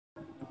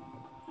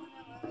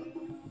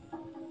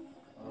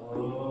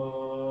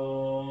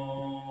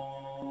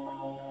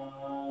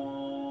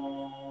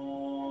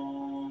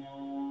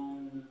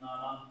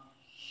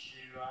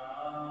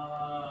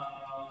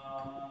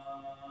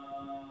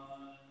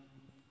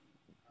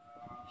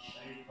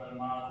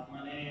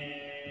परमात्मने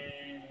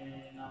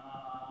नमः।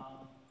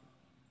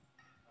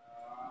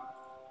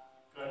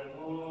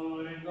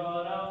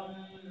 कर्पूरगौरं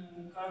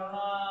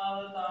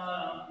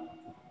करुणावतारं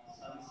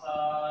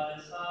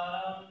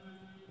संसारसारं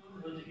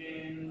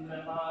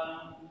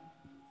भुजगेन्द्रहारं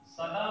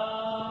सदा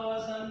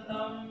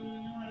वसन्तं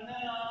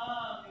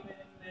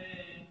हृदयारविन्दे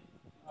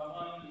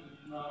भवं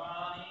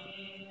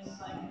भवानी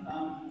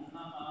सहितं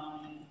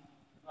नमामि।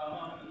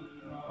 भवं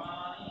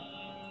भवानी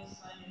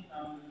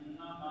सहितं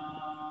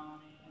नमामि।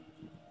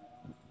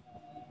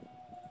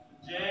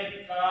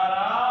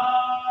 जयकारा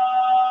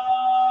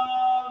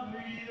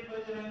वीर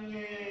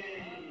बजरंगे,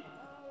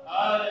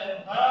 हर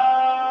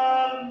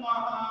हर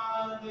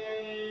Mahadev.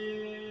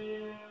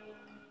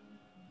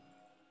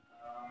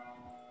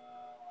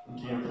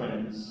 Dear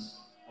friends,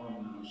 Om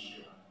Namah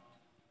Shivaya.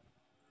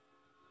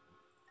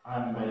 I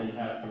am very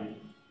happy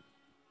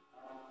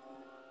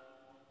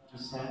to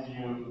send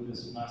you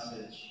this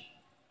message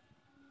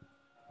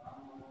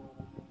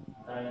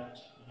that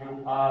you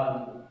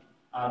all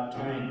are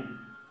doing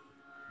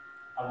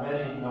a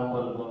very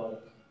noble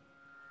work.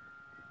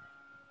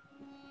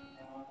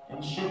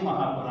 In Shiv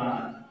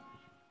Mahapuran,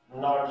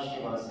 Lord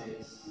Shiva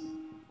says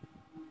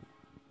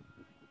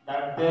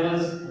that there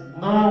is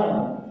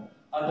no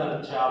other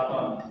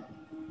japa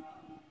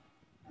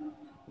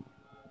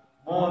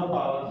more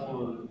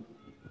powerful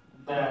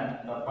than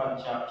the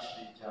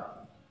Panchakshri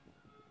japa.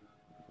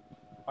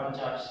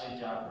 Panchakshri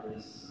japa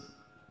is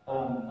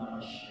Om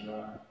Namah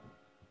Shivaya.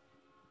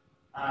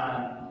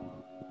 And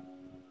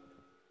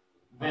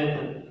with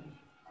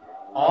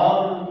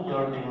all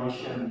your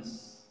devotions,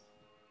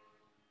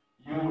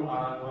 you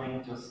are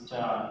going to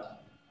start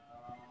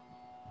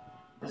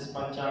this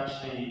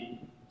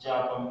Panchakshri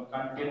Japam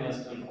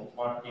continuously for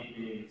 40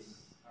 days.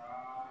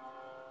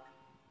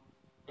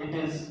 It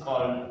is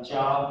called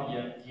Jap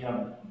Yagyam.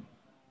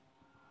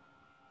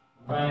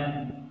 When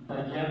the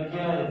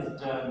Yagya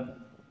is done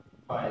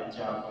by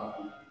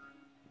Japa.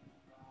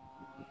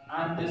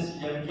 And this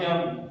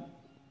Yagyam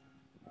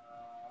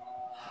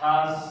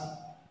has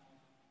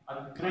a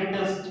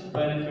greatest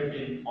benefit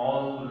in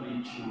all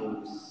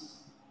rituals.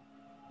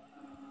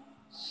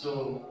 So,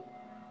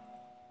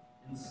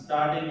 in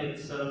starting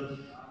itself,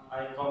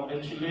 I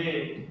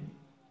congratulate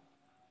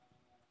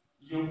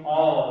you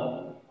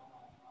all,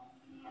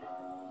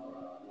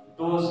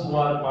 those who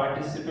are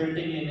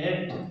participating in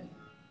it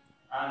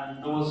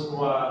and those who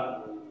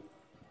are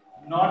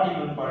not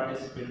even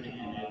participating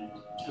in it,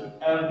 to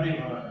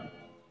everyone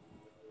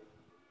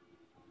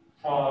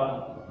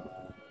for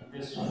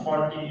this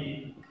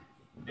 40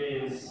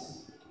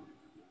 days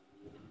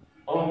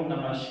Om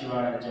Namah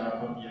Shivaya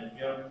Japam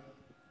Yajna.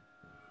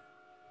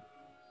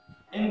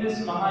 In this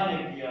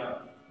Mahayajna,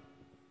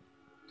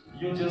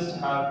 you just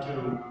have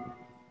to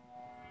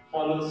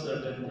follow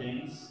certain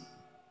things.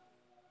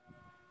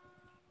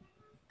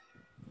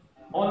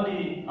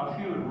 Only a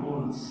few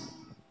rules,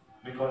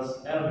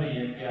 because every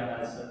yajna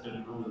has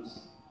certain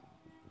rules.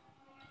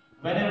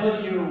 Whenever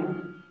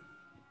you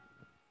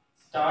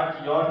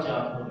start your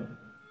japam,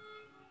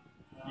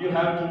 you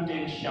have to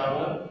take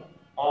shower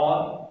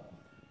or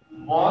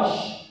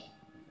wash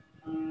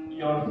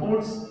your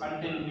foots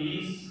until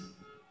knees,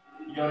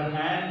 your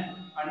hand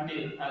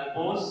until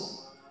elbows,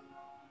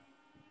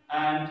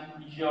 and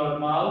your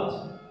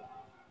mouth,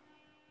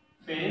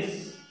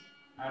 face,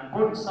 and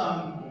put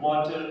some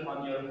water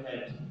on your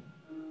head.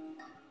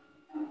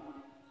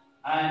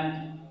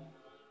 And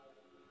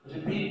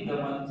repeat the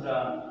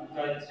mantra,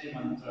 Gayatri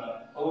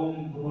mantra,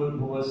 Om Bhur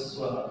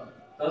Bhuvaswaha,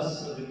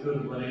 Tasya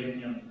Vidur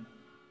Varenyam,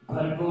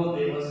 Bhargo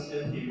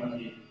Devasya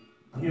Dhimahi,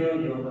 Dhiyo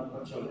Yona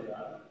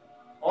Prachodayat.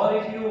 Or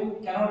if you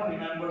cannot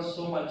remember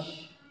so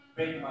much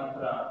big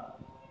mantra,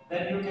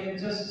 then you can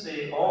just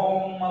say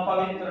Om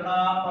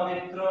Apavitrana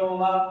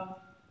Pavitrova,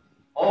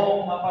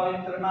 Om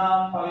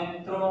Apavitrana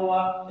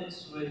Pavitrova.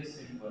 It's very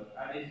simple.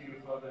 And if you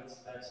forget,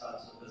 that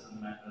also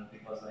doesn't matter,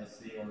 because I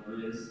say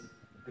always,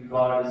 the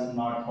God is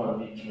not for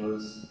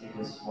rituals, it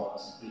is for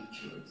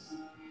spirituals.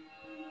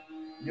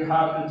 You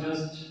have to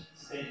just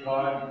say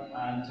God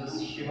and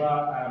just Shiva,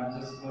 I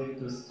am just going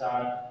to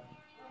start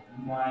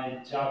my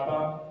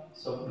japa,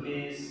 so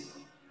please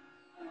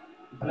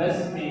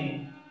bless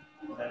me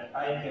that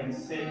I can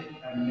sit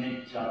and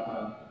make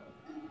japa.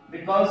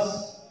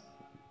 Because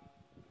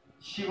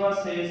Shiva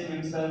says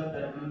himself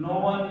that no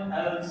one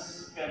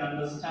else can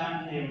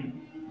understand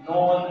him,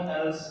 no one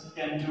else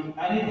can do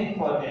anything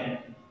for him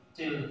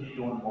till he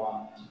don't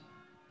want.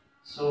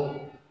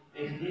 So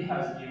if he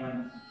has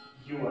given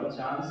you a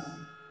chance,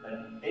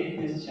 then take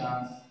this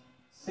chance,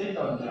 sit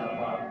on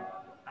japa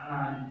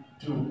and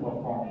do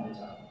perform the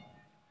japa.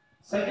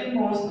 Second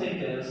most thing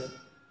is,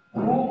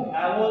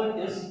 whoever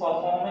is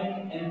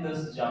performing in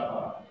this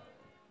japa,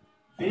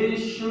 they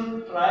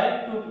should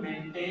try to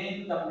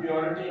maintain the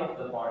purity of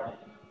the body.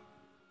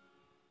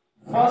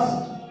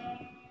 First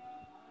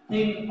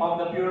thing of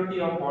the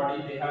purity of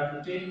body, they have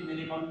to take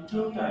minimum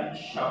 2 times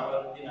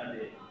shower in a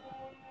day.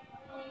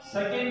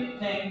 Second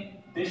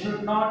thing, they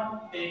should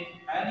not take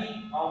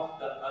any of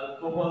the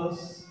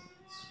alcohols,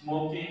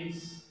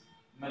 smokings,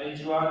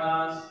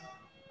 marijuanas,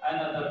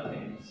 and other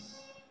things.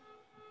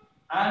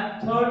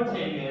 And third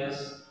thing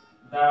is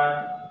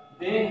that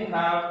they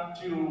have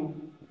to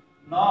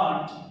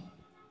not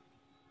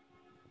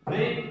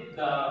break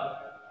the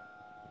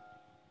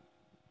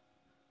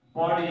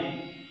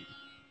body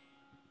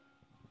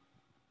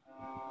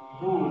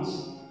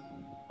rules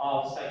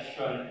of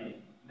sexuality.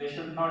 They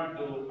should not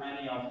do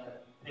any of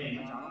that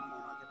thing.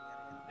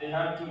 They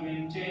have to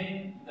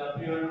maintain the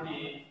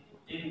purity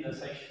in the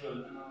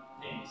sexual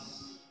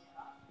things.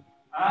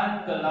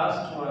 And the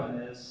last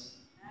one is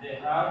they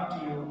have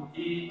to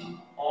eat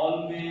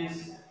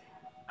always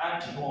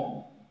at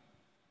home.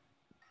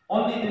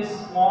 Only these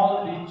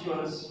small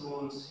rituals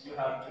rules you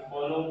have to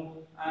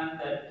follow, and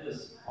that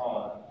is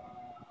all.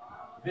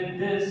 With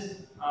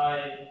this,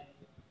 I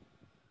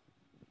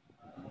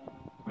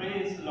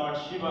praise Lord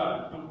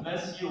Shiva to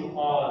bless you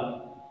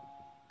all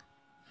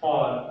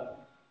for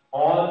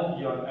all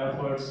your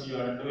efforts you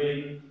are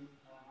doing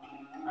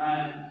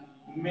and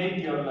make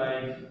your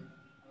life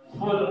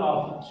full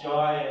of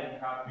joy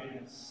and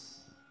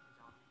happiness.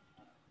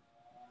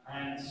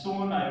 And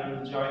soon I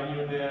will join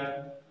you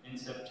there in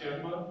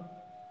September.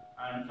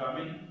 I am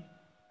coming,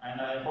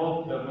 and I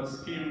hope the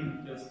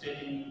Muskim is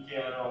taking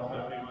care of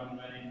everyone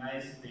very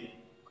nicely.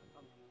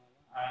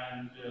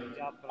 And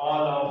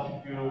all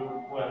of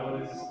you,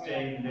 whoever is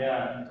staying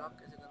there,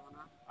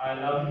 I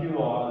love you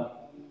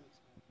all.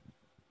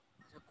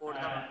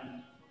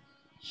 And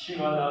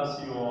Shiva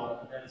loves you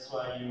all. That's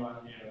why you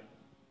are here.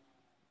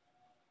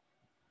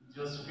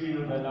 Just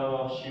feel the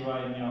love of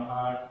Shiva in your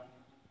heart,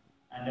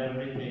 and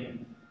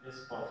everything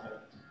is perfect.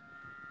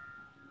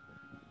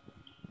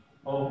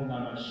 Om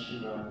Namah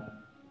Shivaya.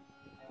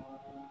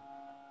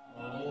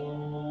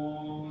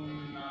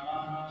 Om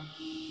Namah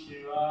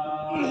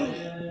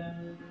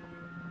Shivaya.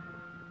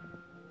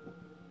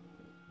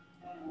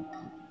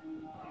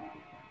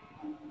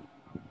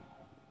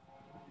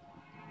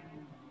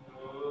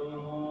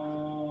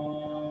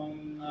 Om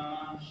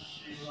Namah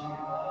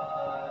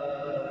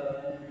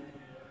Shivaya.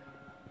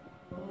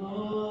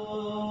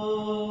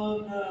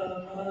 Om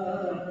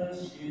Namah Shivaya. Om Namah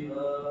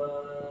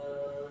Shivaya.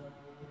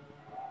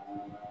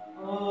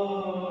 Om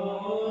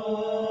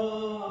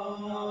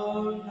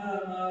Namah Shivaya. Om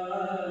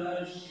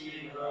Namah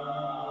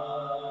Shivaya.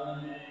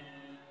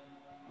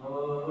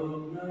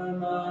 Om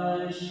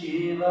Namah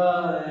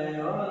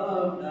Shivaya.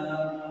 Om Namah Shivaya.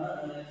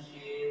 Om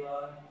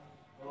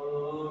Namah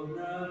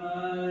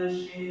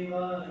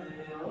Shivaya.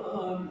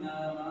 Om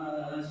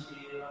Namah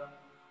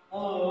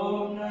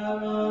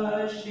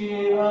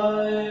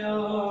Shivaya.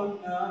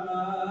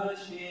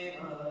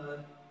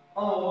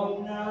 Om Namah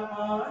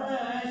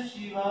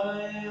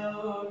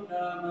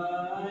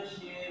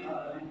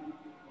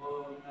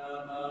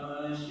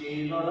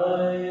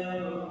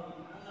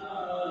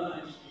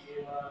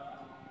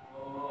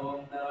Shivaya. Om Namah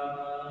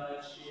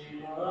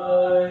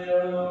Shivaya.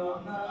 Om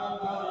Namah Shivaya. Om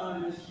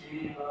Namah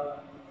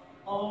Shivaya.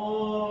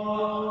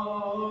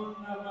 Om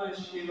Namah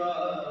Shivaya. Om Namah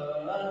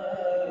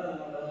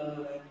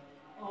Shivaya.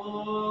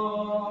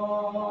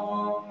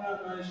 Om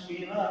Namah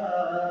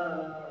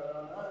Shivaya.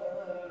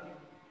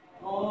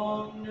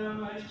 Om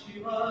Namah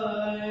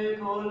Shivaya.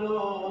 Bolo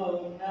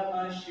Om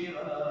Namah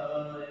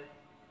Shivaya.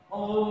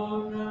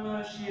 Om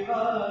Namah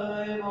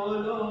Shivaya.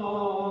 Bolo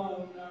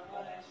Om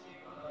Namah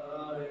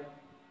Shivaya.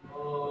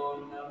 Om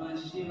Namah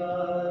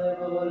Shivaya.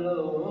 Bolo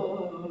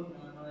Om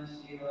Namah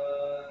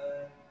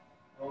Shivaya.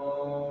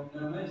 Om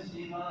Namah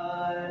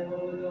Shivaya.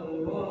 Bolo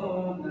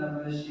Om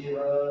Namah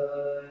Shivaya.